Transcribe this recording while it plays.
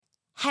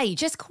Hey,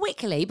 just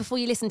quickly before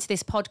you listen to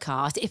this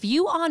podcast, if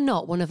you are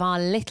not one of our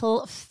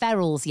little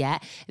ferals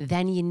yet,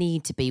 then you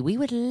need to be. We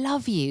would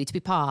love you to be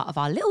part of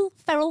our little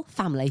feral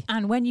family.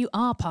 And when you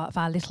are part of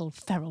our little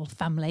feral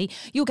family,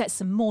 you'll get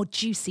some more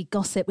juicy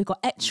gossip. We've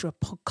got extra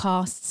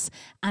podcasts,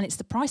 and it's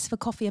the price of a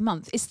coffee a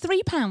month. It's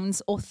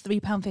 £3 or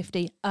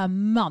 £3.50 a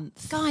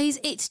month. Guys,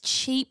 it's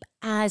cheap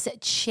as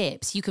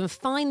chips. You can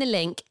find the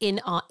link in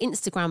our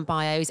Instagram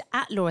bios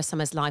at Laura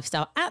Summers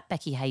Lifestyle, at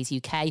Becky Hayes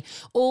UK,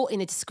 or in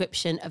the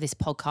description of this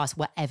podcast,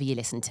 wherever you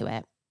listen to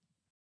it.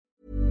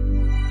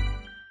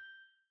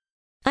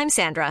 I'm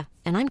Sandra,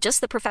 and I'm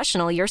just the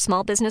professional your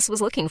small business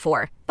was looking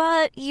for.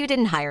 But you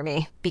didn't hire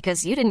me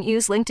because you didn't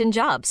use LinkedIn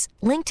Jobs.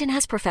 LinkedIn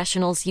has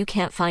professionals you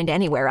can't find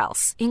anywhere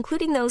else,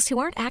 including those who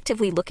aren't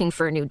actively looking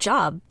for a new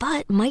job,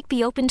 but might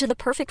be open to the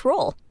perfect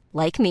role,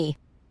 like me.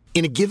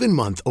 In a given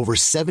month, over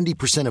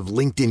 70% of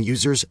LinkedIn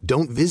users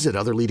don't visit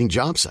other leading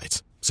job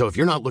sites. So if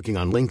you're not looking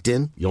on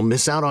LinkedIn, you'll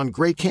miss out on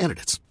great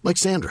candidates like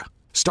Sandra.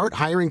 Start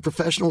hiring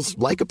professionals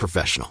like a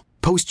professional.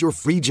 Post your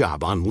free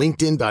job on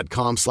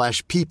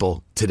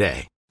linkedin.com/people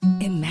today.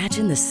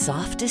 Imagine the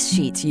softest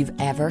sheets you've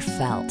ever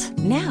felt.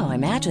 Now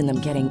imagine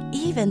them getting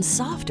even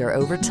softer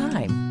over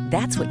time.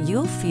 That's what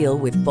you'll feel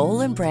with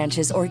Boll &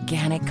 Branch's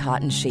organic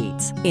cotton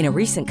sheets. In a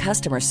recent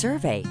customer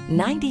survey,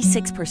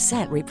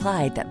 96%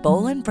 replied that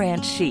Boll &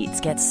 Branch sheets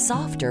get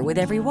softer with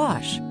every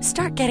wash.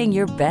 Start getting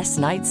your best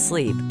night's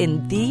sleep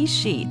in these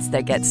sheets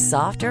that get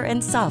softer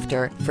and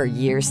softer for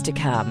years to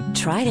come.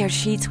 Try their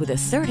sheets with a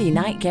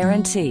 30-night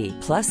guarantee.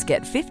 Plus,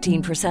 get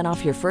 15%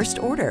 off your first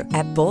order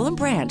at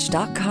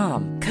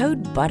bollandbranch.com.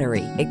 Code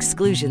BUTTERY.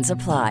 Exclusions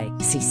apply.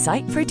 See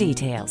site for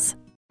details.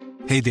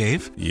 Hey,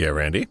 Dave. Yeah,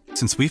 Randy.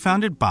 Since we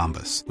founded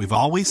Bombas, we've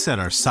always said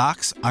our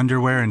socks,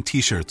 underwear, and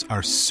T-shirts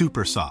are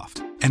super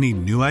soft. Any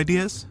new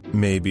ideas?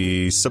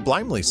 Maybe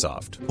sublimely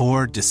soft.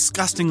 Or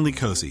disgustingly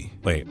cozy.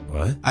 Wait,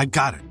 what? I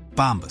got it.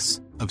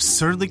 Bombas.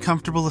 Absurdly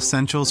comfortable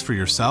essentials for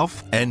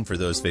yourself and for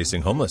those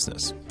facing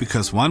homelessness.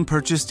 Because one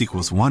purchased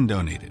equals one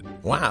donated.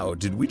 Wow,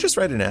 did we just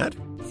write an ad?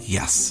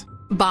 Yes.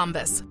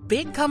 Bombas.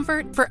 Big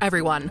comfort for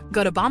everyone.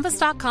 Go to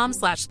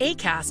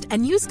bombas.com/ACAST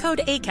and use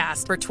code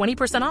ACAST for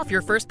 20% off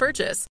your first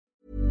purchase.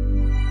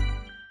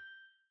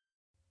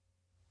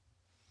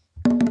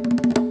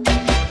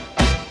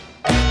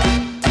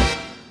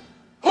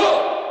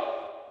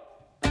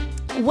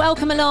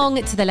 Welcome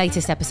along to the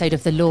latest episode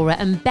of the Laura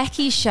and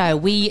Becky Show.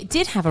 We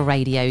did have a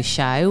radio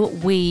show.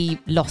 We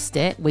lost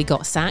it. We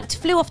got sacked,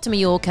 flew off to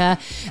Mallorca,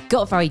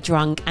 got very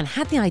drunk and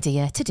had the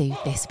idea to do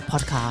this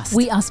podcast.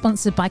 We are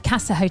sponsored by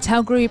Casa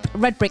Hotel Group,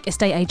 Red Brick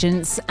Estate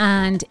Agents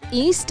and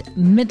East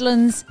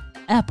Midlands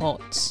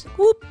Airport.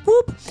 Whoop,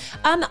 whoop.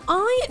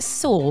 I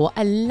saw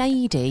a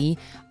lady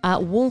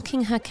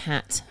walking her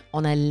cat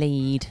on a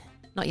lead.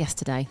 Not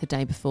yesterday, the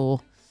day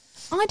before.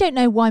 I don't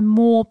know why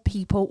more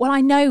people... Well,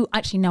 I know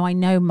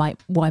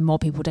why more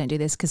people don't do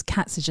this, because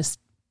cats are just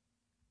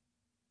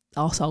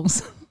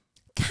arseholes.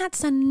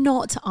 Cats are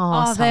not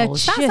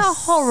arseholes. That's a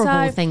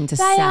horrible thing to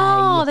say. They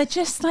are. They're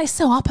just like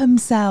so up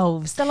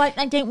themselves. They're like,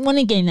 I don't want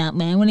to go that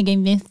way. I want to go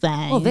this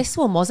way. Well, this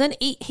one wasn't.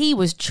 He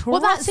was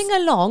trotting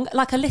along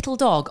like a little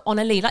dog on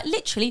a lead, like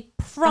literally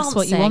prancing. That's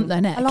what you want, though,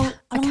 isn't it? Along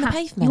the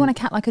pavement. You want a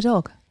cat like a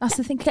dog. That's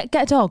the thing. Get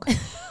a dog.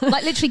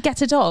 Like literally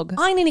get a dog.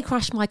 I nearly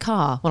crashed my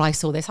car when I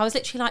saw this. I was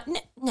literally like,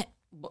 no,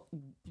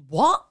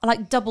 what? I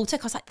like double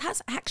took. I was like,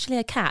 that's actually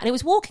a cat. And it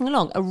was walking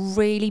along a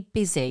really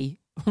busy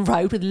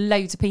road with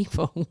loads of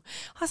people.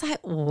 I was like,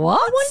 what?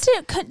 I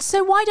wonder,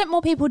 so why don't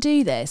more people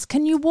do this?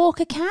 Can you walk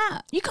a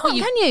cat? You can't,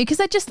 can you? Because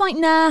they're just like,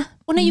 nah.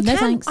 Well, no, you can.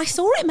 Thanks. I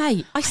saw it,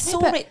 mate. I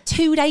saw it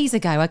 2 days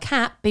ago, a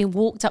cat being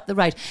walked up the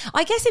road.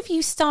 I guess if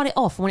you start it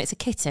off when it's a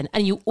kitten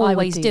and you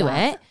always do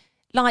it,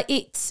 like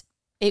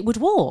it would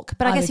walk.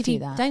 But I guess if you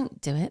don't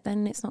do it,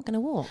 then it's not going to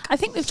walk. I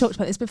think we've talked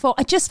about this before.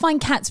 I just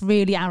find cats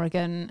really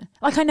arrogant.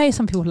 Like, I know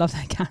some people love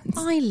their cats.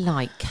 I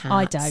like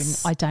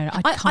cats. I don't.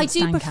 I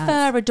do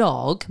prefer a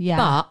dog,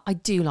 but I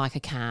do like a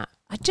cat.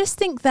 I just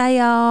think they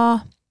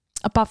are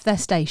above their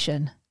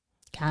station.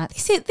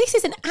 Cats. This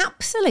is an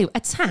absolute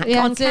attack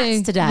on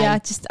cats today. Yeah,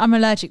 I'm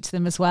allergic to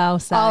them as well.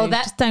 So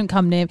just don't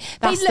come near me.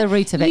 That's the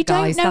root of it,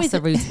 guys. That's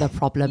the root of the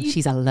problem.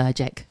 She's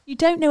allergic. You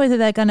don't know whether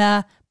they're going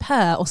to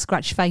purr or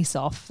scratch your face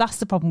off. That's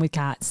the problem with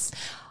cats.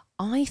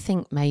 I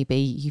think maybe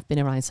you've been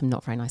around some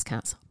not very nice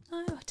cats. No,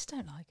 I just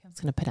don't like them. I'm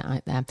just going to put it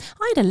out there.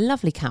 I had a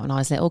lovely cat when I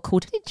was little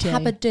called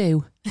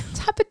Tabadoo.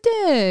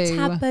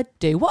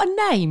 Tabadoo. What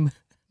a name.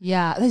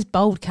 Yeah, those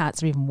bold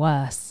cats are even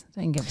worse.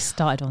 Don't get me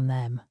started on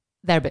them.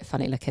 They're a bit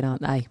funny looking,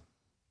 aren't they?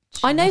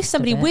 I know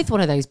somebody with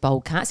one of those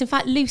bold cats. In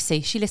fact, Lucy,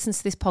 she listens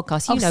to this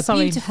podcast.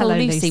 Beautiful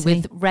Lucy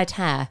with red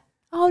hair.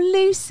 Oh,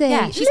 Lucy.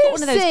 Yeah, she's got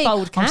one of those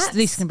bold cats.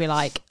 This is going to be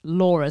like,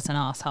 Laura's an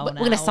arsehole now.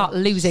 We're going to start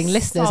losing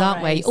listeners,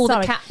 aren't we? All the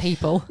cat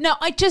people. No,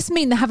 I just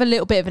mean they have a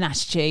little bit of an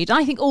attitude.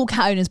 I think all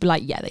cat owners be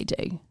like, yeah, they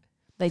do.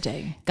 They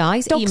do.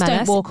 Guys, dogs email don't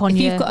us. Walk on if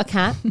you. You've got a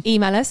cat,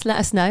 email us. Let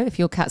us know if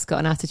your cat's got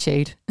an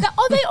attitude.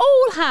 They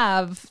all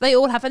have. They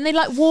all have. And they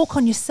like walk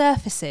on your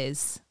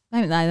surfaces,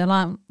 don't they? They're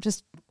like,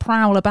 just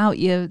prowl about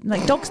you.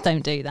 Like, dogs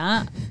don't do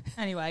that.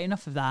 Anyway,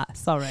 enough of that.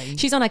 Sorry.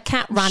 She's on a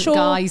cat rant, Sure,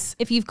 guys.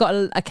 if you've got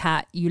a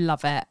cat, you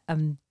love it.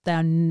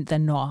 They're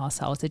not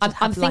arseholes. They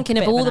just I'm have, like, thinking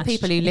a of bit all the an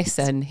people who attitude.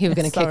 listen who are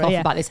going to kick Sorry, off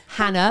yeah. about this.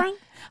 Hannah,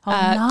 Oh,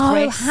 no,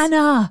 Chris,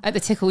 Hannah. at the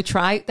Tickle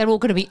Trout, they're all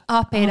going to be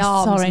up in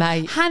arms, Sorry.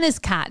 mate. Hannah's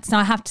cats, now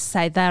I have to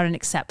say they're an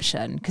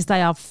exception because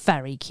they are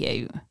very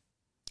cute.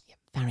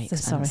 Very So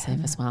sorry, expensive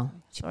Hannah. as well.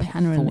 Sorry,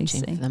 Hannah and Fortune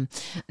Lucy. for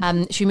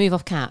them. Should we move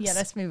off cats? Yeah,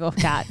 let's move off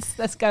cats.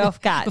 Let's go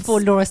off cats. Before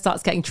Laura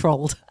starts getting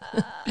trolled.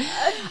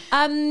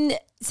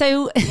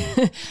 So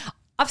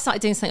I've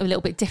started doing something a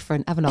little bit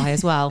different, haven't I,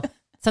 as well?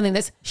 Something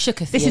that's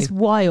shooketh This you. is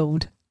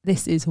wild.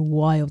 This is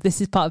wild. This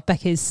is part of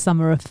Becky's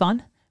summer of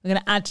fun. We're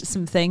going to add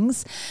some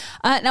things.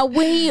 Now,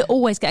 we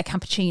always get a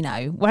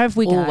cappuccino. Wherever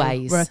we go,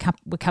 Always. we're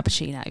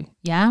cappuccino.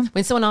 Yeah?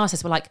 When someone asks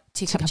us, we're like,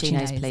 two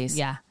cappuccinos, please.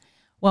 Yeah.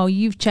 Well,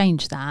 you've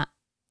changed that.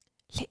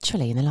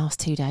 Literally in the last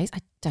 2 days. I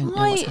don't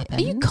know what's happened.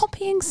 Are you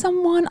copying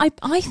someone?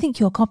 I think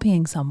you're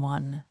copying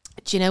someone.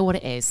 Do you know what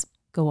it is?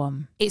 Go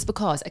on. It's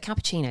because a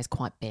cappuccino is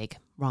quite big,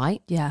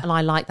 right? Yeah. And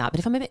I like that. But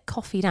if I'm a bit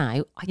coffeeed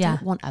out, I Yeah.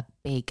 don't want a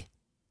big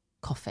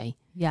coffee.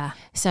 Yeah.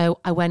 So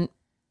I went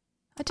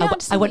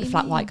understand I what went you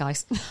flat mean. white,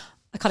 guys.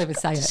 I can't even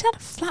say I it. just had a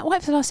flat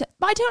white for the last.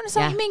 But I don't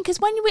understand what Yeah. you mean, because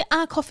when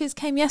our coffees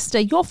came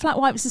yesterday, your flat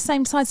white was the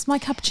same size as my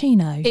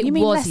cappuccino. It you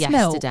mean was less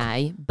milk?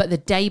 yesterday, but the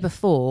day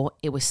before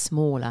it was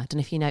smaller. I don't know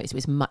if you noticed, it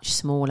was much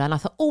smaller. And I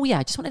thought, oh yeah,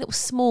 I just want a little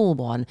small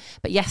one.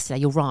 But yesterday,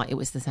 you're right, it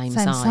was the same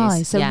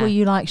size. So yeah. were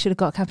you like, should have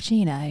got a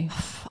cappuccino?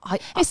 I,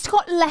 It's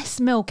got less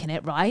milk in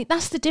it, right?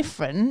 That's the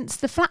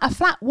difference. A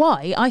flat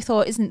white, I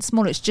thought, isn't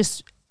small. It's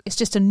just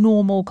a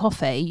normal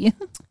coffee.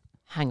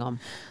 hang on.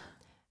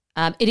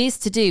 It is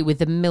to do with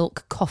the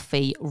milk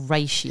coffee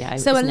ratio.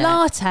 So a isn't it?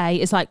 latte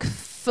is like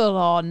full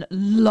on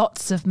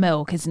lots of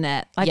milk, isn't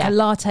it? Like Yeah. a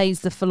latte is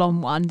the full on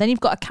one. Then you've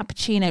got a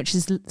cappuccino, which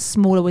is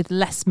smaller with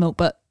less milk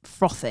but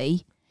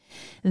frothy.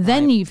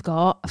 Then you've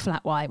got a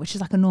flat white, which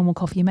is like a normal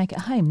coffee you make at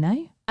home,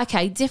 no?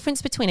 Okay,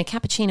 difference between a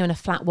cappuccino and a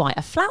flat white.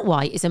 A flat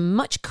white is a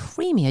much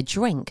creamier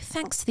drink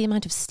thanks to the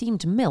amount of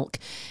steamed milk,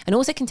 and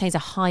also contains a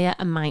higher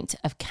amount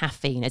of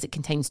caffeine as it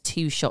contains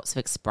 2 shots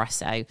of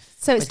espresso.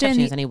 So it's whereas doing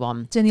cappuccino's only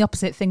one. doing the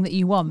opposite thing that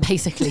you want.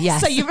 Basically,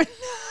 yes. So you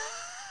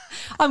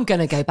I'm going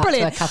to go back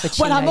brilliant. to a cappuccino,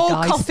 When I'm all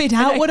guys. coffeeed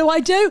out,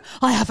 what do?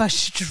 I have a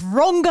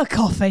stronger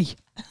coffee.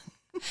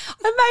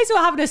 I may as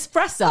well have an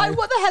espresso. Like,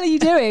 what the hell are you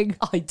doing?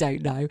 I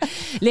don't know.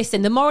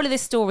 Listen, the moral of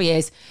this story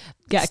is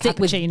Get a stick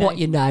with cappuccino. what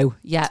you know.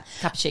 Yeah,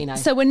 cappuccino.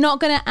 So we're not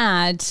going to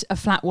add a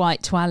flat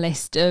white to our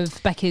list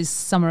of Becky's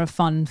summer of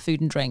fun food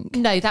and drink.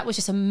 No, that was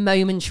just a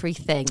momentary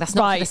thing. That's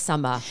not for the Right.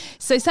 summer.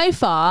 So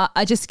far,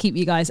 I just to keep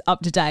you guys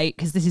up to date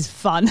because this is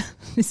fun.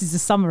 This is a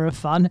summer of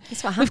fun.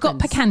 That's what We've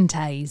got happens.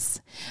 picantes.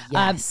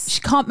 Yes.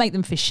 She can't make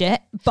them for shit,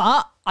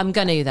 but I'm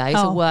going to, though. It's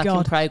a Oh, work in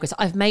God. progress.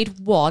 I've made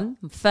one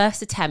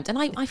first attempt, and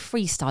I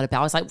freestyled a bit.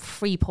 I was like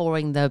free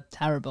pouring the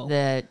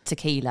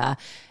tequila.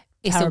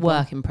 It's Terrible. a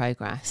work in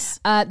progress.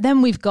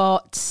 then we've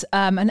got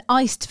an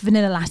iced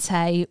vanilla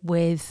latte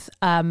with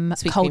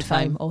Sweet cold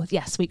cream foam.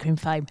 Sweet cream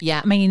foam.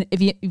 Yeah. I mean,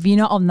 if you're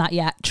not on that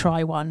yet,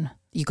 try one.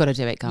 You've got to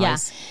do it, guys. Yeah.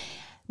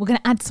 We're going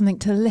to add something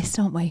to the list,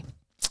 aren't we?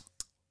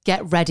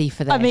 Get ready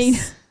for this. I mean,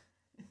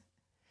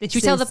 should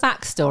we tell the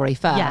backstory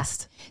first?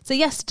 Yes. So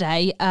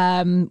yesterday,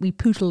 we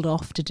pootled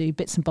off to do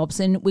bits and bobs,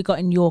 and we got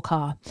in your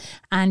car,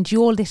 and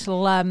your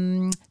little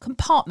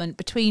compartment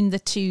between the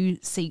 2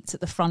 seats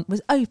at the front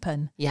was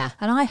open. Yeah.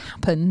 And I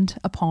happened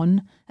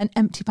upon an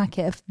empty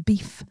packet of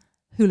beef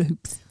hula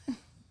hoops,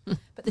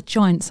 but the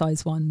giant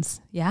size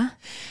ones. Yeah.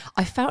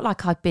 I felt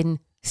like I'd been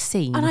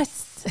seen. And I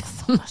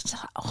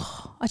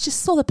thought, I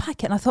just saw the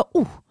packet, and I thought,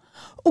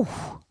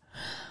 oh,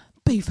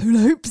 beef hula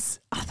hoops.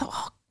 I thought,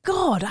 oh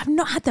God, I've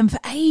not had them for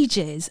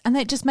ages. And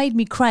it just made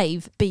me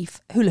crave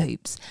beef hula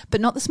hoops,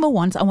 but not the small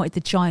ones. I wanted the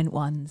giant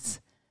ones.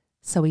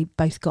 So we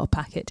both got a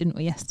packet, didn't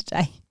we,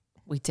 yesterday?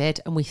 We did,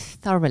 and we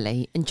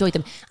thoroughly enjoyed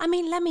them. I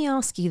mean, let me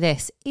ask you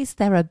this. Is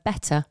there a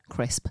better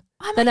crisp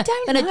than a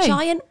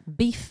giant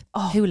beef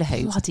hula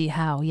hoop? Bloody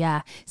hell,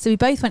 yeah. So we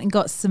both went and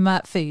got some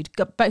food.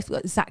 Both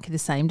got exactly the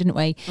same, didn't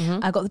we?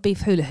 I got the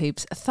beef hula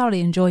hoops. I thoroughly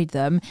enjoyed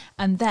them.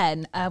 And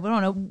then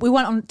we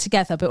went on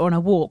together, but on a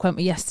walk, weren't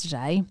we,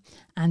 yesterday?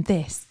 And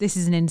this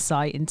is an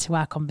insight into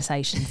our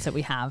conversations that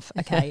we have.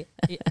 Okay,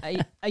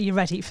 are you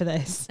ready for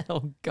this?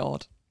 Oh,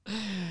 God.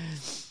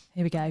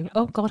 Here we go.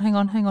 Oh, God, hang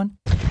on.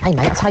 Hey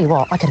mate, I'll tell you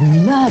what, I could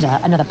murder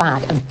another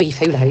bag of beef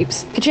hula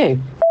hoops. Could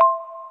you?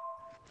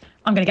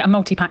 I'm going to get a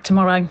multi-pack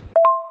tomorrow.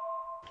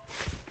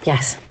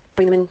 Yes.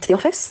 Bring them into the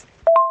office?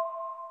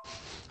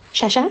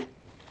 Share?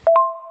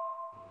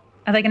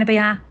 Are they going to be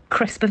our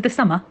crisp of the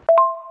summer?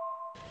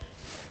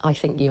 I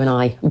think you and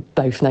I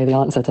both know the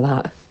answer to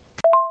that.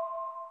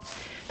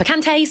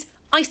 Picantes,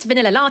 iced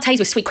vanilla lattes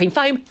with sweet cream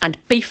foam, and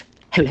beef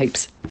hula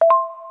hoops.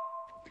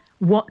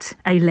 What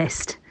a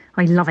list.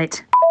 I love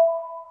it.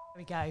 There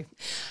we go.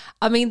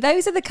 I mean,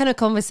 those are the kind of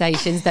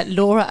conversations that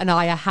Laura and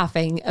I are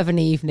having of an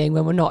evening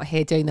when we're not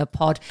here doing the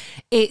pod.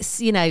 It's,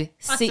 seat of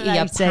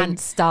your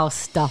pants style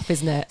stuff,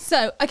 isn't it?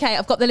 So, okay,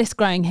 I've got the list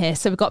growing here.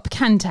 So we've got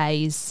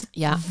picantes,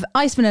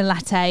 iced vanilla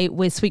latte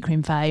with sweet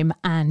cream foam,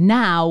 and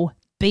now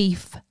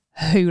beef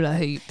hula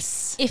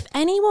hoops. If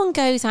anyone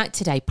goes out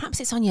today, perhaps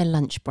it's on your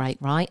lunch break,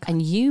 right?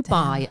 And you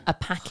buy a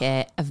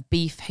packet of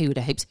beef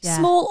hula hoops,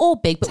 small or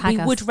big, but we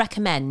would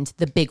recommend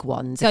the big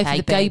ones. Go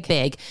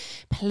big.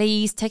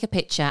 Please take a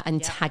picture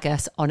and tag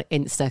us on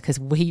Insta because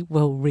we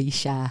will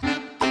reshare.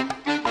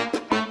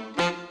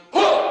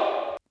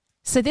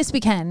 So this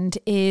weekend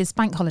is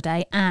bank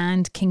holiday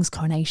and King's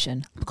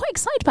coronation. I'm quite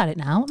excited about it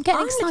now. I'm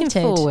getting excited.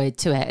 Looking forward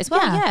to it as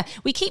well. Yeah.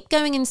 We keep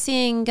going and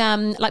seeing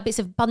like bits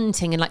of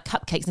bunting and like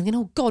cupcakes and thinking,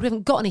 oh God, we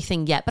haven't got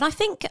anything yet. But I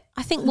think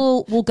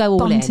we'll go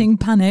all in. Bunting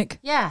panic.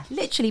 Yeah,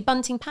 literally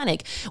bunting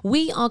panic.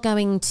 We are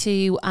going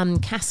to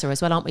Casa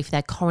as well, aren't we, for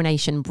their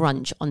coronation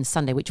brunch on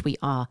Sunday, which we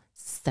are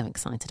so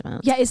excited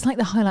about. Yeah, it's like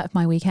the highlight of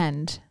my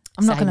weekend.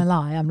 I'm not going to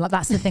lie. I'm like,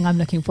 that's the thing I'm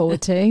looking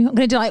forward to. I'm going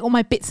to do like all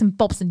my bits and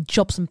bobs and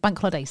jobs and bank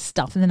holiday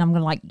stuff. And then I'm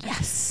going to like,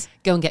 yes.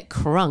 Go and get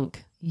crunk.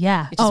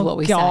 Yeah. Which is what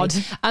we say.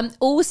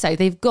 Also,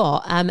 they've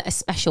got a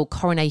special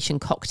coronation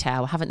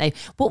cocktail, haven't they?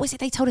 What was it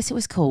they told us it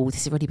was called?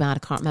 This is really bad.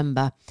 I can't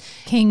remember.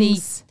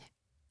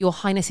 Your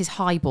Highness's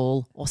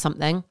Highball or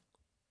something.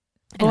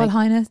 Royal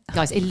Highness.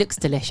 Guys, it looks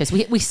delicious.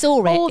 We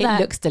saw it. It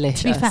looks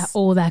delicious. To be fair,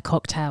 all their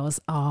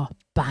cocktails are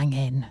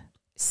banging.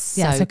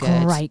 So it's a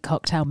great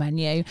cocktail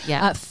menu.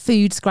 Yeah,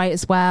 food's great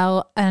as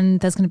well,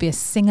 and there's going to be a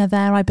singer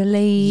there, I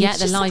believe. Yeah,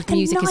 the live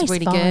music is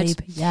really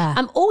good. Yeah.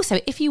 Also,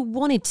 if you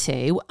wanted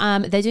to,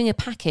 they're doing a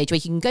package where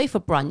you can go for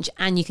brunch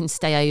and you can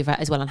stay over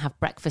as well and have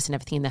breakfast and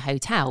everything in the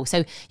hotel.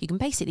 So you can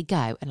basically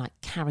go and like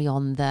carry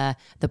on the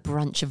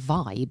brunch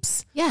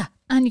vibes. Yeah,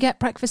 and you get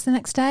breakfast the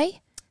next day.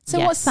 So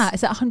what's that?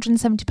 Is it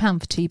 £170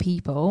 for 2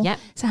 people? Yeah.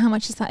 So how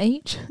much is that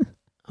each?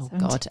 Oh,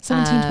 God.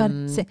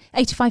 17,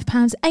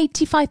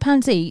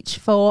 £85 each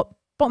for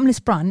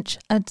bottomless brunch,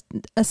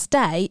 a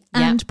stay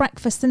and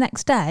breakfast the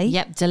next day.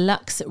 Yep,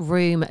 deluxe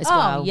room as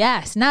well. Oh,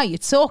 yes. Now you're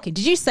talking.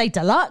 Did you say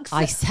deluxe?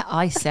 I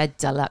said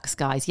deluxe,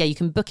 guys. Yeah, you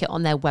can book it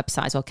on their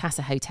website as well,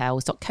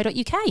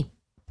 casahotels.co.uk.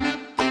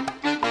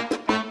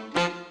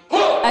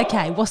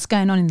 Okay, what's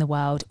going on in the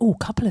world? Oh,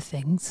 couple of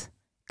things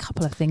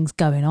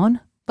going on.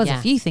 There's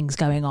a few things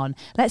going on.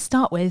 Let's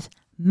start with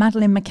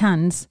Madeleine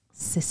McCann's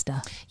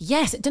sister.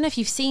 Yes, I don't know if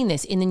you've seen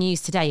this in the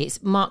news today.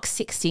 It's marked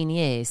 16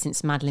 years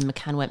since Madeleine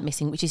McCann went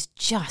missing, which is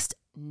just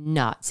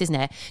nuts, isn't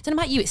it? I don't know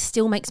about you, it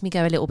still makes me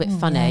go a little bit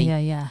funny.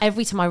 Yeah.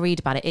 Every time I read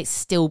about it, it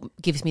still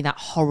gives me that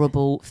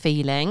horrible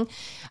feeling.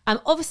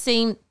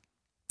 Obviously,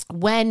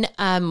 when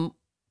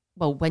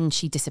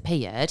she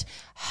disappeared,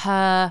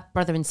 her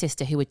brother and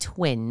sister, who were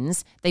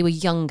twins, they were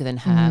younger than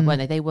her,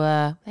 weren't they? They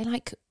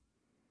like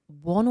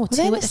 1 or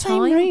 2 at the the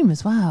time. Same room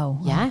as well.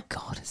 Yeah. Oh,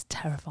 God, it's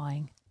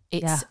terrifying.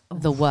 It's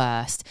the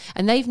worst.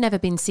 And they've never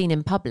been seen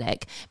in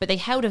public, but they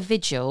held a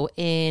vigil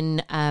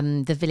in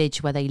the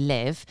village where they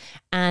live.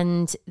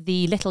 And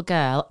the little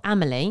girl,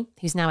 Amelie,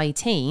 who's now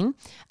 18,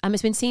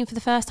 has been seen for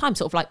the first time,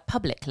 sort of like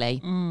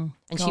publicly. And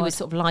she was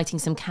sort of lighting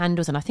some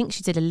candles. And I think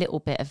she did a little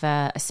bit of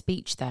a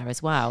speech there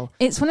as well.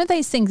 It's one of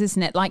those things,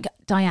 isn't it? Like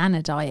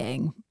Diana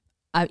dying.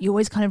 You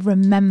always kind of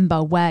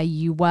remember where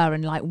you were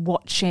and like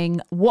watching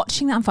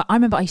that unfold. I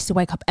remember I used to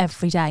wake up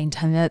every day and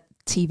turn the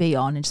TV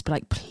on and just be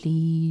like,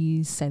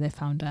 please say they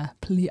found her.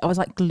 Please. I was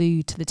like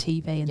glued to the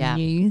TV and the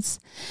news.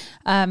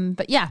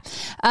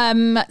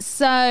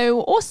 So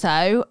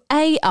also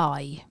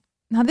AI.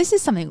 Now this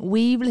is something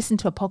we listened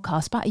to a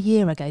podcast about a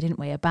year ago, didn't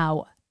we?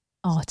 About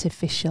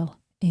artificial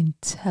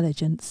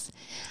intelligence.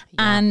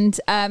 And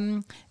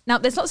now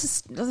there's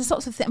lots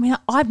of things. I mean,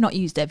 I've not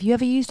used it. Have you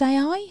ever used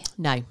AI?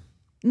 No.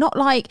 Not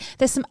like,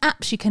 there's some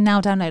apps you can now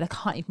download. I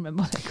can't even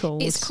remember what they're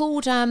called. It's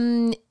called,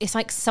 it's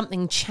like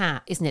something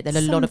chat, isn't it? That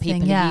a lot of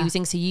people are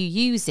using. So you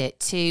use it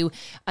to,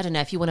 I don't know,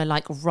 if you want to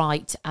like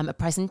write a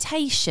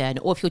presentation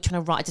or if you're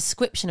trying to write a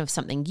description of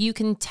something, you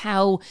can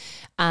tell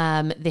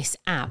this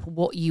app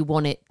what you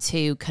want it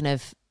to kind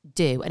of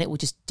do and it will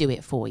just do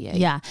it for you.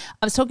 Yeah.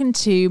 I was talking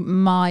to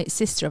my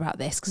sister about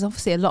this because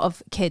obviously a lot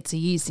of kids are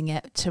using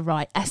it to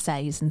write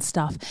essays and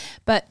stuff.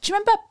 But do you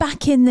remember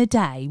back in the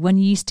day when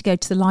you used to go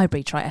to the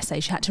library to write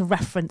essays, you had to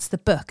reference the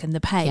book and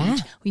the page? Yeah.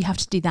 Well, you have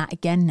to do that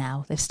again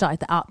now. They've started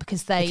that up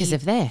because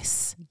of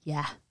this.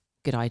 Yeah.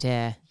 Good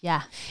idea.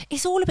 Yeah.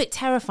 It's all a bit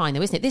terrifying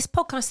though, isn't it? This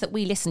podcast that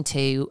we listened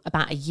to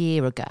about a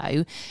year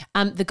ago,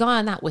 the guy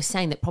on that was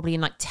saying that probably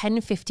in like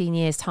 10, 15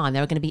 years time,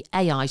 there are going to be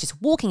AIs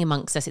just walking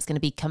amongst us. It's going to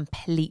be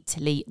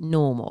completely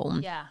normal.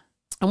 Yeah.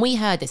 And we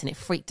heard this and it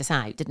freaked us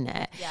out, didn't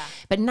it? Yeah.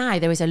 But now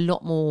there is a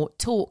lot more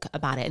talk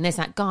about it. And there's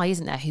that guy,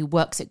 isn't there, who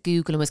works at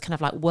Google and was kind of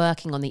like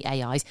working on the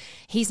AIs.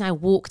 He's now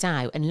walked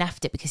out and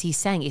left it because he's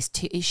saying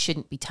it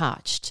shouldn't be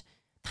touched.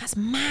 That's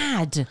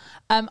mad.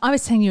 I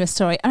was telling you a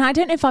story, and I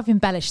don't know if I've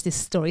embellished this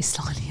story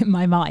slightly in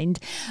my mind,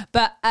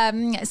 but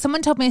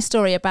someone told me a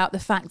story about the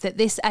fact that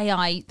this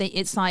AI,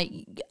 it's like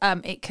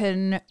it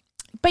can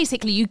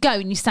basically you go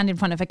and you stand in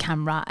front of a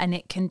camera and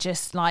it can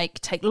just like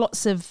take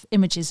lots of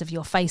images of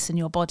your face and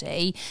your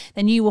body.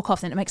 Then you walk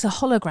off and it makes a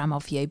hologram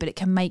of you, but it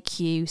can make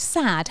you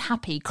sad,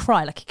 happy,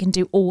 cry, like it can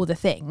do all the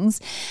things.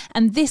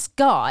 And this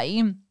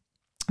guy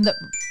that...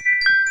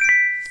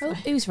 Oh,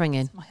 who's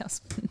ringing? My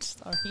husband,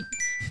 sorry.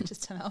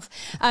 Just turn it off.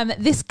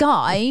 This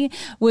guy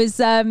was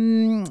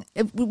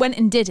went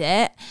and did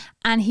it,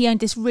 and he owned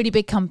this really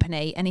big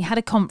company, and he had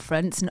a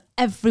conference, and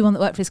everyone that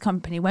worked for his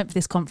company went for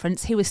this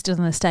conference. He was stood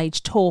on the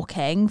stage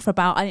talking for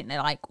about, I don't know,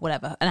 like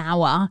whatever, an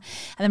hour,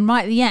 and then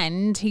right at the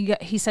end,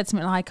 he said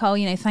something like, "Oh,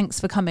 you know, thanks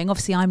for coming.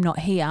 Obviously, I'm not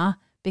here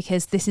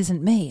because this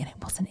isn't me," and it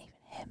wasn't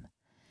even him.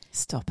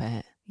 Stop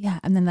it. Yeah,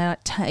 and then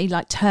he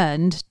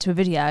turned to a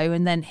video,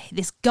 and then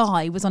this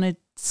guy was on a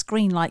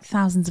screen like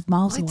thousands of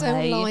miles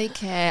away.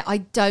 I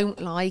don't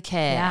like it.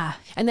 Yeah.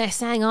 And they're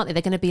saying, aren't they,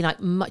 they're going to be like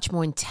much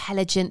more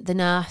intelligent than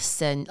us,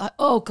 and like,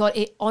 oh God,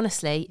 it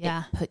honestly,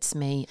 it puts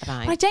me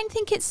about. But I don't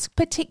think it's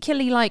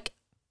particularly like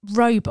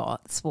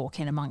robots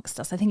walking amongst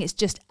us. I think it's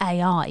just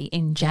AI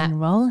in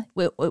general.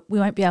 We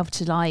won't be able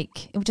to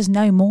like, it will just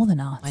know more than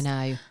us. I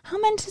know. How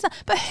mental is that?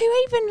 But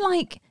who even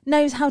like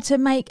knows how to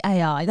make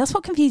AI? That's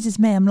what confuses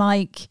me. I'm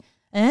like,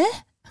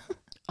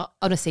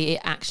 Honestly,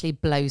 it actually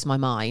blows my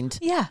mind.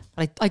 Yeah.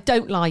 I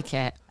don't like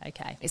it.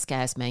 Okay. It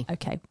scares me.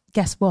 Okay.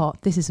 Guess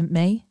what? This isn't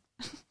me.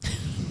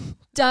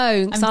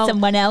 Don't. I'm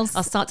someone else.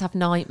 I'll start to have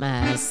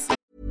nightmares.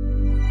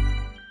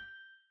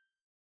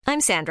 I'm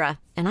Sandra,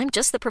 and I'm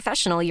just the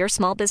professional your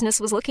small business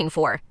was looking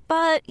for.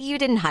 But you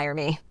didn't hire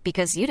me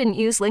because you didn't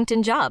use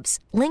LinkedIn Jobs.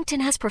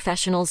 LinkedIn has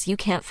professionals you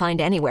can't find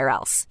anywhere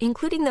else,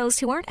 including those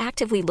who aren't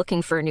actively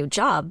looking for a new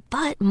job,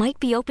 but might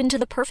be open to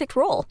the perfect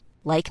role,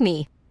 like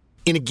me.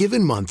 In a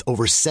given month,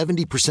 over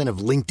 70% of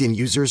LinkedIn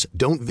users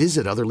don't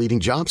visit other leading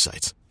job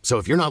sites. So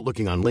if you're not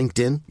looking on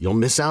LinkedIn, you'll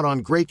miss out on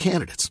great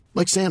candidates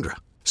like Sandra.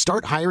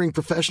 Start hiring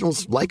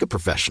professionals like a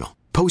professional.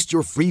 Post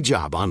your free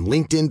job on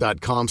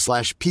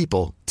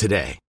linkedin.com/people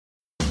today.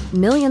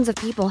 Millions of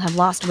people have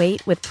lost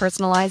weight with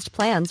personalized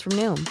plans from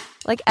Noom.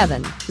 Like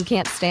Evan, who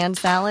can't stand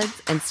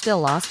salads and still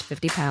lost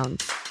 50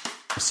 pounds.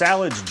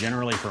 Salads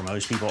generally for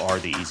most people are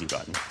the easy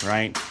button,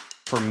 right?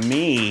 For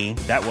me,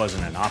 that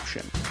wasn't an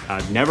option.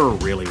 I never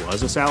really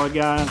was a salad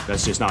guy.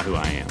 That's just not who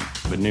I am.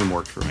 But Noom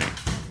worked for me.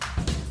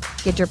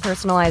 Get your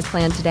personalized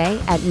plan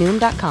today at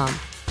Noom.com.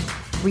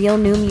 Real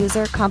Noom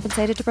user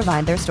compensated to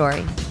provide their story.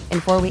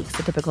 In 4 weeks,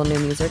 the typical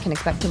Noom user can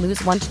expect to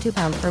lose 1 to 2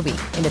 pounds per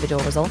week.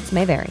 Individual results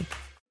may vary.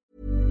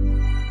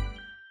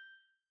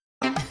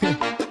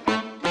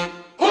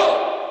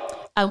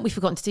 We've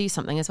forgotten to do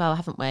something as well,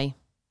 haven't we?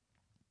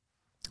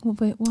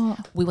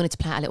 What? We wanted to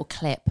play out a little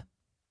clip.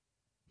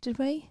 Did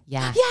we?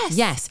 Yeah.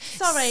 Yes.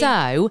 Sorry.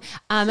 So,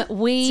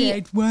 we...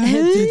 Did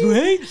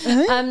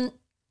we?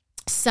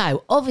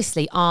 So,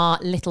 obviously, our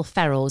little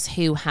ferals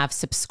who have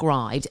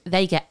subscribed,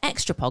 they get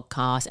extra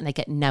podcasts and they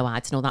get no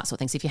ads and all that sort of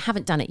thing. So if you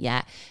haven't done it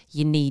yet,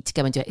 you need to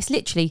go and do it. It's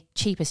literally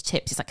cheap as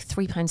chips. It's like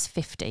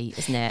 £3.50,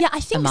 isn't it? Yeah, I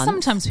think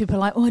sometimes people are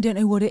like, oh, I don't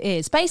know what it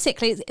is.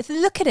 Basically, if you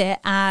look at it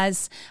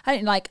as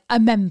like a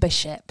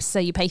membership. So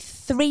you pay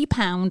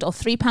 £3 or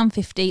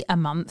 £3.50 a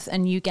month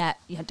and you don't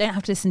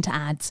have to listen to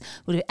ads.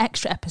 We'll do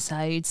extra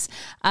episodes.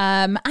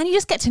 And you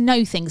just get to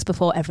know things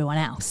before everyone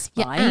else.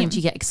 Yeah, right? and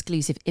you get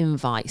exclusive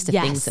invites to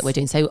things that we're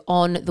doing. So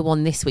on the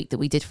one this week that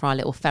we did for our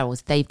little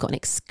ferals, they've got an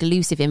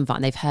exclusive invite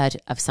and they've heard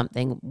of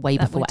something way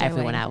before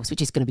everyone else,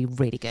 which is going to be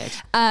really good.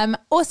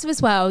 Also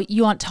as well,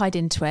 you aren't tied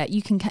into it.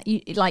 You can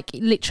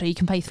literally you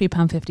can pay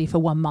 £3.50 for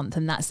 1 month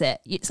and that's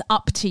it. It's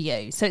up to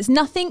you. So it's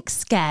nothing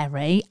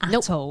scary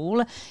at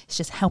all. It's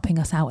just helping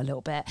us out a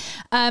little bit.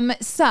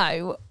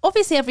 So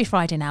obviously every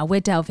Friday now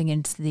we're delving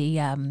into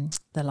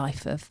the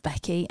life of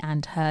Becky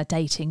and her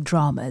dating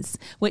dramas,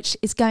 which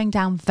is going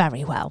down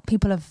very well.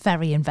 People are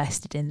very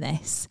invested in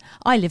this.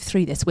 I live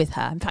through this with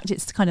her. In fact,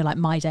 it's kind of like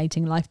my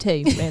dating life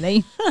too,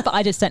 really. But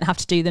I just don't have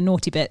to do the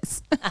naughty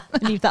bits. I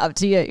leave that up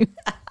to you.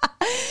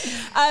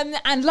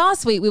 And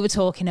last week we were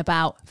talking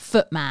about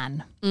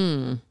Footman.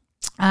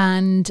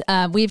 And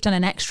we've done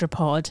an extra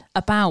pod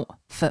about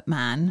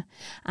Footman.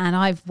 And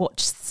I've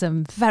watched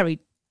some very,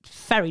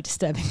 very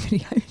disturbing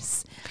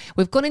videos.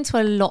 We've gone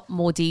into a lot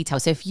more detail.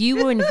 So if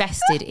you were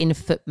invested in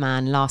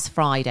Footman last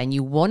Friday and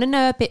you want to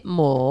know a bit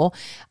more,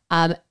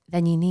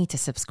 then you need to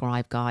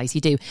subscribe, guys.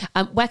 You do.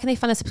 Where can they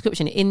find a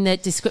subscription? In the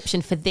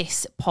description for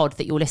this pod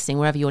that you're listening,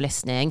 wherever you're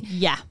listening.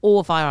 Yeah.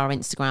 Or via our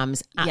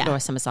Instagrams, at Laura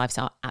Summers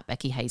Lifestyle, at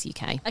Becky Hayes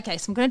UK. Okay,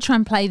 so I'm going to try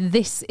and play.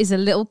 This is a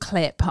little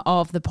clip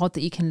of the pod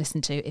that you can listen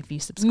to if you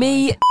subscribe.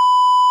 Me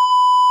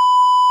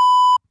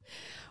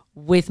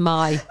with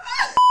my...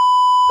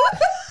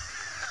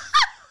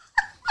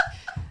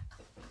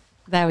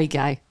 There we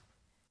go.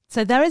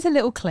 So there is a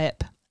little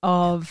clip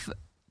of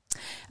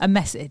a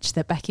message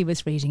that Becky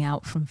was reading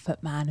out from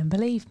Footman, and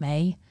believe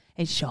me,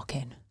 it's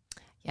shocking.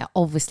 Yeah,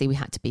 obviously we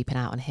had to beep it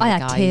out on here, I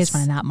had guys. tears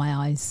running out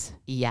my eyes.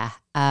 Yeah,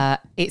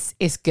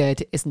 it's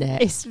good, isn't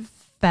it? It's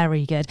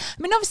very good.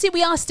 I mean, obviously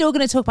we are still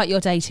going to talk about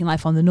your dating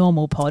life on the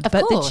normal pod,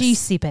 but the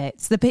juicy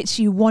bits, the bits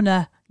you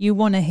wanna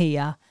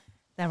hear,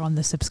 they're on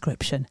the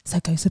subscription. So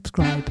go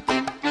subscribe.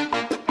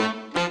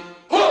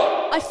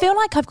 I feel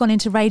like I've gone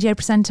into radio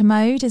presenter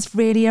mode. It's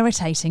really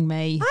irritating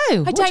me. Oh,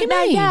 I what do you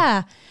know. mean?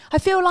 Yeah, I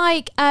feel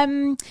like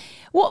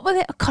what was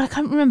it? God, I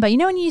can't remember. You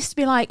know when you used to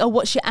be like, "Oh,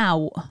 what's your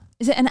out?"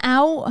 Is it an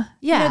out?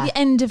 Yeah. You know, the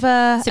end of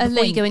a So before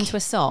you link. go into a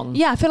song.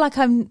 Yeah, I feel like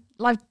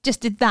I just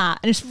did that,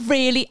 and it's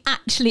really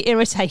actually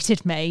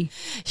irritated me.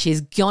 She's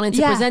gone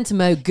into presenter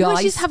mode, You guys.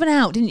 always just have an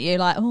out, didn't you?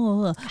 Like,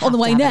 on the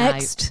way to have an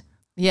next.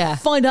 Yeah.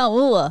 Find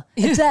out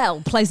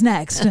Adele plays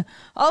next.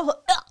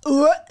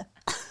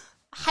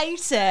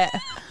 Hate it.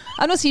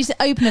 And also, you used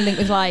to open a link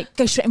with like,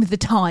 go straight in with the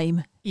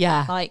time.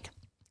 Yeah. Like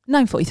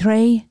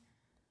 9:43.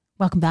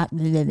 Welcome back.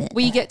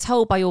 Well, you get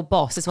told by your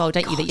boss as well,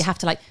 don't you, that you have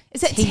to like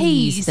Is it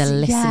tease the tease?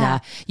 listener. Yeah.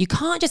 You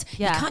can't just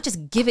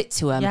give it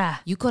to them. Yeah.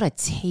 You got to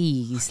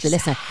tease the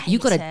listener. You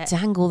got to it.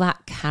 dangle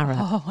that carrot.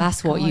 Oh my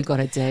That's what God. you got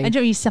to do. And you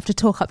used to have to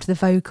talk up to the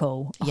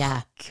vocal.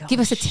 Yeah. God, give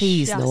us a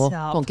tease, shut Law.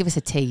 up. Go on, give us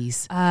a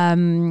tease.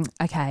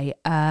 Okay.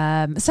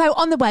 So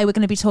on the way, we're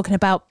going to be talking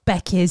about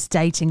Becky's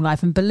dating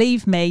life, and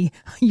believe me,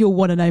 you'll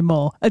want to know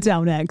more.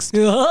 Adele next.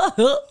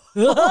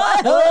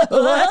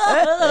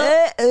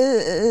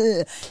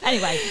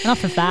 Anyway,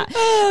 enough of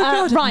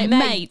that. Right,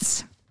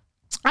 mates.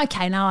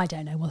 Okay, now I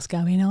don't know what's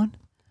going on.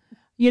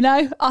 You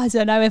know, I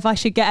don't know if I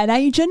should get an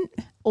agent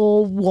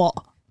or what.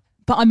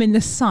 But I'm in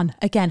the Sun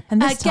again.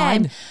 And this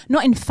time,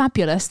 not in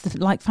Fabulous, the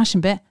like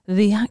fashion bit,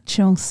 the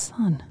actual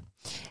Sun.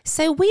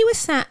 So we were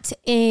sat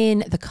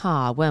in the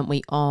car, weren't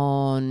we,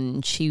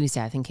 on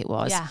Tuesday, I think it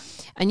was. Yeah.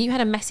 And you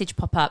had a message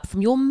pop up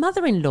from your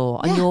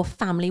mother-in-law on your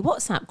family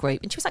WhatsApp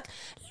group. And she was like,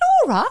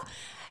 Laura,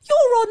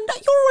 you're in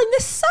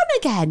the Sun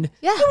again.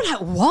 Yeah. You were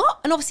like, what?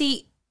 And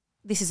obviously,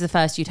 this is the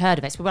first you'd heard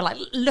of it. So we were like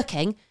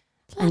looking.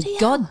 Bloody and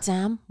hell.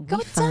 goddamn, we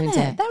God found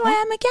damn it. There I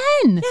am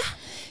again. Yeah.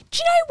 Do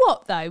you know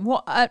what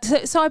though?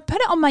 So I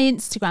put it on my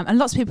Instagram, and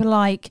lots of people are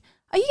like,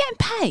 "Are you getting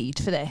paid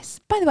for this?"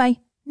 By the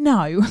way,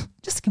 no.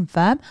 Just to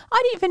confirm,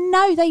 I didn't even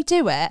know they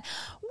do it.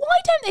 Why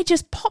don't they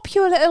just pop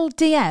you a little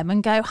DM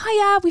and go,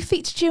 "Hiya, we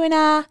featured you in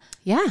our..."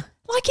 Yeah.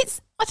 Like it's.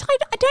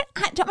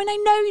 I mean, I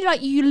know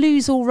like you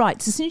lose all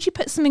rights as soon as you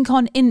put something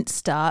on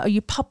Insta or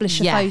you publish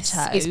a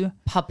photo. It's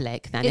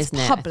public then, It's isn't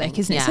it? public,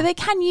 isn't it? Yeah. So they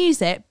can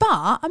use it, but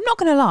I'm not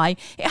going to lie,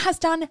 it has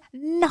done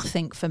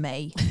nothing for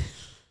me.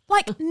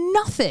 Like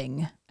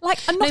nothing. Like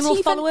I'm not No more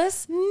even,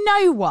 followers?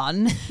 No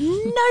one,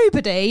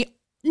 nobody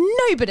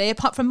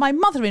apart from my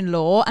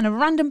mother-in-law and a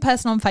random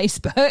person on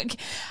Facebook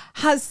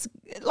has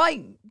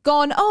like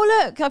gone,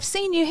 "Oh look, I've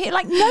seen you here."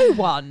 Like no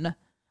one.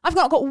 I've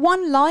not got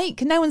one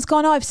like. No one's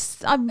gone,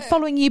 I'm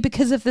following you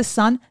because of the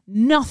Sun.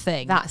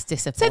 Nothing. That's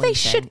disappointing. So they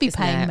should be isn't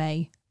paying it?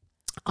 me.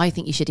 I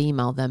think you should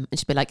email them and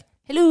just be like,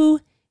 hello,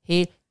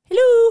 hello.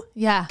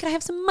 Yeah. Can I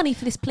have some money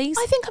for this, please?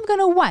 I think I'm going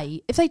to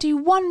wait if they do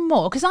one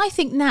more, because I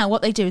think now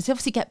what they do is they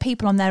obviously get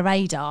people on their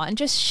radar and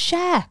just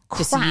share crap.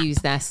 Just to use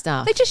their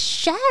stuff. They just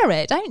share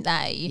it, don't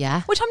they?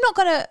 Yeah. Which I'm not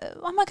going to...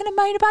 Am I going to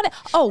moan about it?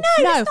 Oh,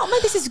 no. That's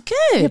not, this is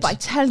good. Yeah, but I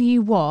tell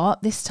you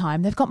what, this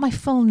time they've got my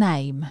full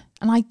name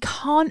and I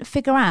can't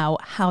figure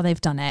out how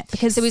they've done it.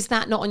 Because So is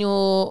that not on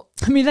your...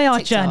 I mean, they are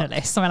TikTok?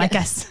 journalists. I mean,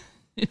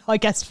 I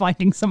guess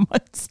finding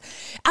someone's...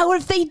 How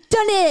have they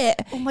done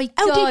it? Oh my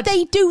How God. did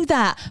they do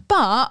that?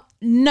 But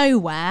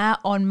nowhere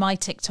on my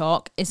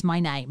TikTok is my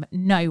name.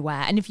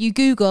 Nowhere. And if you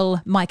Google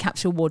my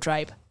capsule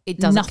wardrobe, It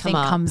doesn't nothing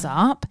come up. comes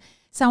up.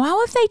 So how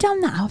have they done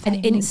that? How have An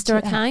they linked Insta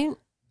it? account?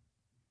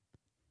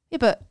 Yeah,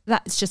 but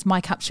that's just my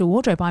capsule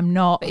wardrobe. I'm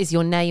not... But is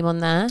your name on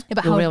there? Yeah,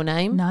 but your how- real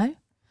name? No.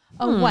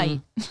 Oh,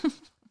 wait.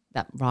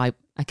 That right.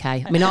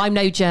 Okay. I mean, I'm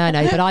no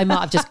journo, but I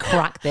might have just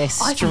cracked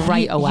this I think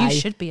straight you, away. You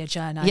should be a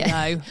journo,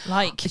 Yeah. though.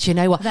 Like, But you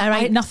know what? there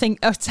ain't nothing...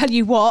 I'll tell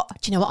you what.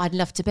 Do you know what I'd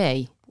love to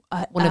be?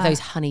 One of those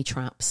honey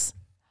traps.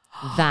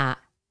 That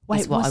is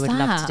Wait, what I what's would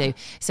love that? to do.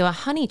 So a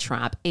honey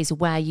trap is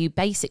where you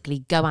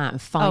basically go out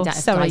and find out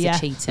if sorry, guys yeah. are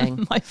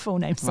cheating. My full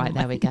name's Right, on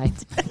there my- we go.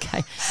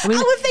 Okay. I mean,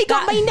 How have they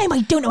got my name? I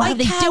don't know how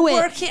they do it.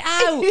 work it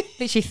out.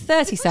 Literally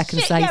 30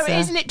 seconds Shit, later. yeah, it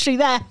is literally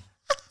there.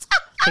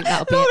 I think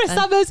that'll be Laura it then.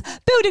 Summers,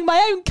 building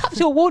my own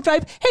capsule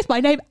wardrobe. Here's my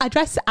name,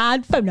 address,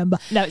 and phone number.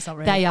 No, it's not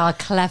really. They are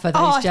clever,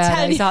 those Oh, I tell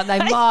journos, you. aren't they?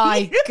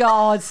 My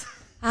God.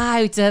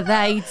 How do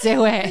they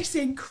do it? It's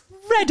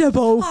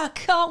incredible. I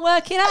can't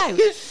work it out.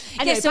 Anyway,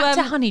 Yeah, so, back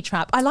to Honey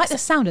Trap. I like the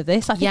sound of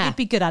this. I think Yeah. you'd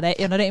be good at it,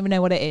 and I don't even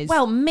know what it is.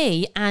 Well,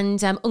 me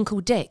and Uncle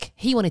Dick,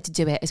 he wanted to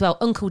do it as well.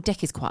 Uncle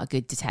Dick is quite a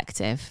good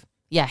detective.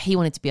 Yeah, he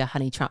wanted to be a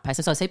honey trap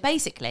person as well. So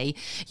basically,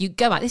 you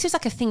go out. This was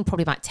like a thing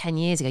probably about 10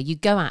 years ago. You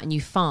go out and you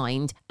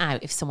find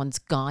out if someone's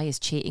guy is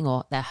cheating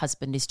or their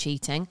husband is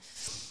cheating.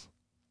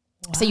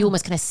 Wow. So you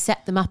almost kind of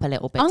set them up a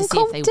little bit to see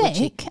Uncle if they would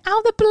cheat. Dick?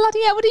 How the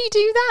bloody hell would he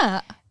do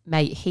that?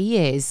 Mate, he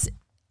is.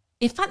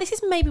 In fact, this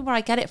is maybe where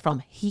I get it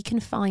from. He can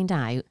find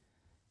out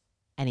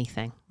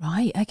anything.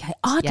 Right, okay.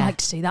 I'd Yeah. like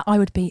to do that. I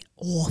would be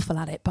awful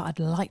at it, but I'd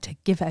like to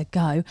give it a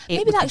go. It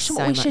Maybe would that's be what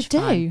so we much should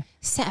fun. do.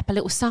 Set up a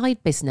little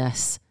side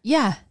business.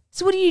 Yeah.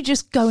 So what do you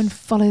just go and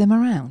follow them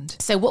around?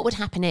 So what would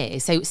happen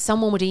is, so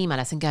someone would email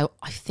us and go,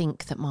 I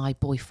think that my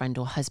boyfriend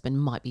or husband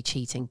might be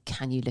cheating.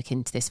 Can you look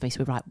into this for me?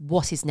 So we'd write,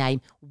 what's his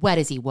name? Where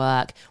does he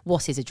work?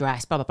 What's his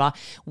address? Blah, blah, blah.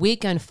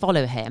 We'd go and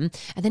follow him.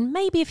 And then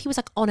maybe if he was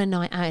like on a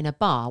night out in a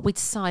bar, we'd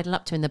sidle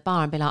up to him in the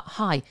bar and be like,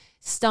 hi,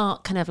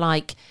 start kind of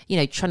like, you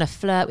know, trying to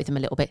flirt with him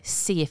a little bit,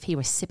 see if he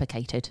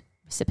reciprocated.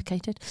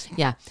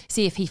 Yeah.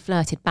 See if he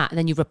flirted back. And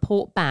then you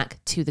report back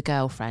to the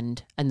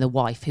girlfriend and the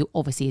wife, who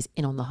obviously is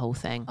in on the whole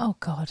thing. Oh,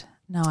 God.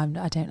 No, I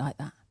don't like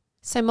that.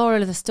 So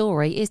moral of the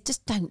story is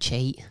just don't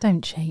cheat.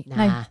 Don't cheat.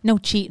 Nah. No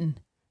cheating.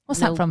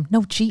 What's that from?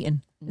 No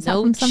cheating. Is that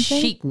from something?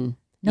 Cheating.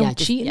 No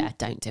cheating? Yeah,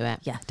 don't do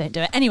it. Yeah, don't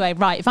do it. Anyway,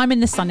 right, if I'm in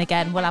the sun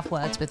again, we'll have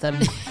words with them.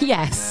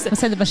 Yes. I'll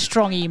send them a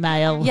strong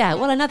email. Yeah,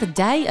 well, another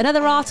day,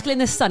 another article in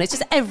the sun. It's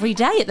just every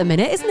day at the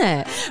minute, isn't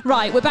it?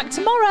 Right, we're back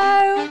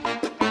tomorrow.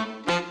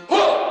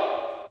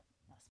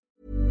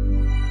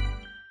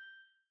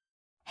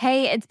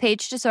 Hey, it's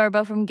Paige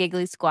DeSorbo from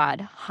Giggly Squad.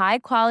 High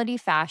quality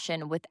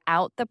fashion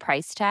without the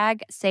price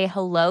tag. Say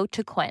hello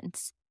to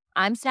Quince.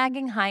 I'm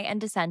snagging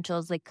high-end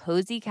essentials like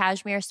cozy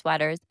cashmere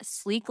sweaters,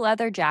 sleek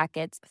leather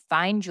jackets,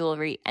 fine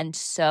jewelry, and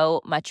so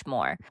much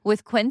more.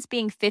 With Quince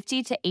being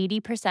 50 to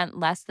 80%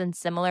 less than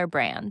similar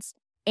brands.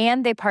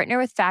 And they partner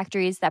with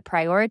factories that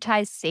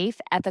prioritize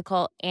safe,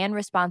 ethical, and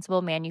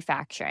responsible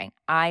manufacturing.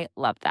 I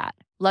love that.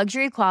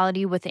 Luxury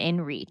quality within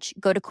reach.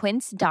 Go to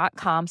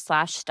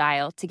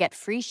quince.com/style to get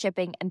free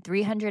shipping and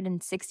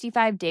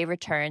 365-day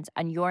returns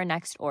on your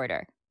next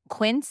order.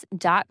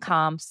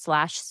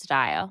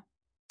 Quince.com/style.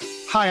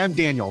 Hi, I'm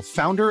Daniel,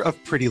 founder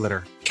of Pretty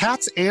Litter.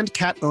 Cats and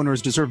cat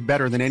owners deserve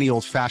better than any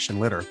old-fashioned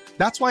litter.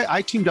 That's why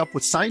I teamed up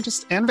with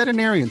scientists and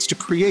veterinarians to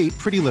create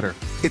Pretty Litter.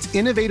 Its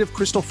innovative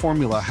crystal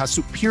formula has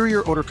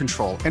superior odor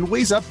control and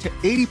weighs up to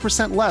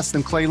 80% less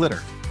than clay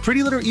litter.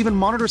 Pretty Litter even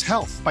monitors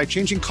health by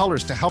changing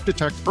colors to help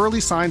detect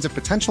early signs of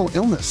potential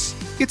illness.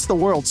 It's the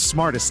world's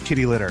smartest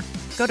kitty litter.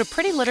 Go to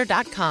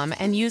prettylitter.com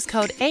and use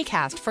code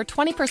ACAST for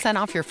 20%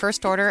 off your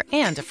first order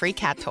and a free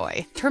cat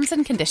toy. Terms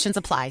and conditions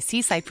apply.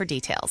 See site for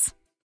details.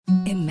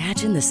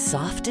 Imagine the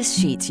softest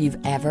sheets you've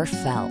ever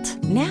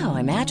felt. Now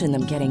imagine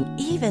them getting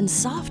even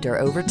softer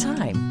over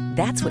time.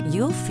 That's what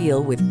you'll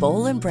feel with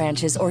Boll &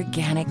 Branch's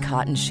organic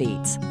cotton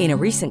sheets. In a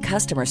recent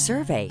customer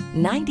survey,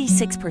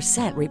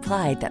 96%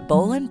 replied that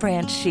Boll &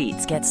 Branch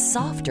sheets get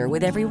softer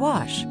with every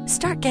wash.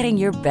 Start getting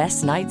your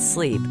best night's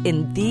sleep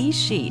in these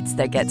sheets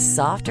that get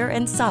softer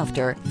and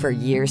softer for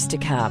years to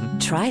come.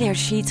 Try their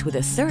sheets with a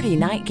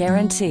 30-night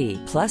guarantee.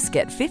 Plus,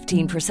 get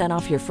 15%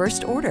 off your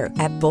first order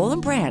at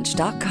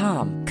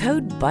bollandbranch.com.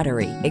 Code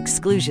BUTTERY.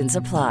 Exclusions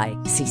apply.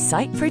 See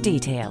site for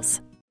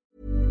details.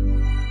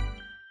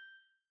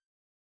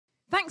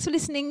 Thanks for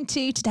listening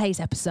to today's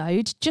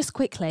episode. Just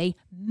quickly,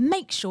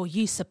 make sure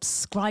you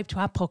subscribe to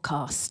our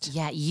podcast.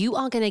 Yeah, you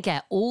are going to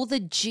get all the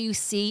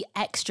juicy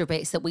extra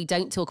bits that we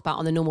don't talk about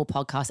on the normal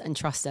podcast. And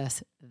trust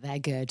us, they're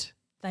good.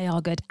 They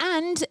are good.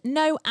 And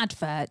no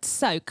adverts.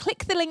 So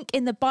click the link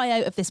in the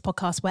bio of this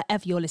podcast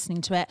wherever you're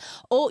listening to it,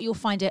 or you'll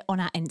find it on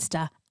our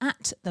Insta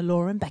at The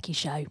Laura and Becky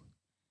Show.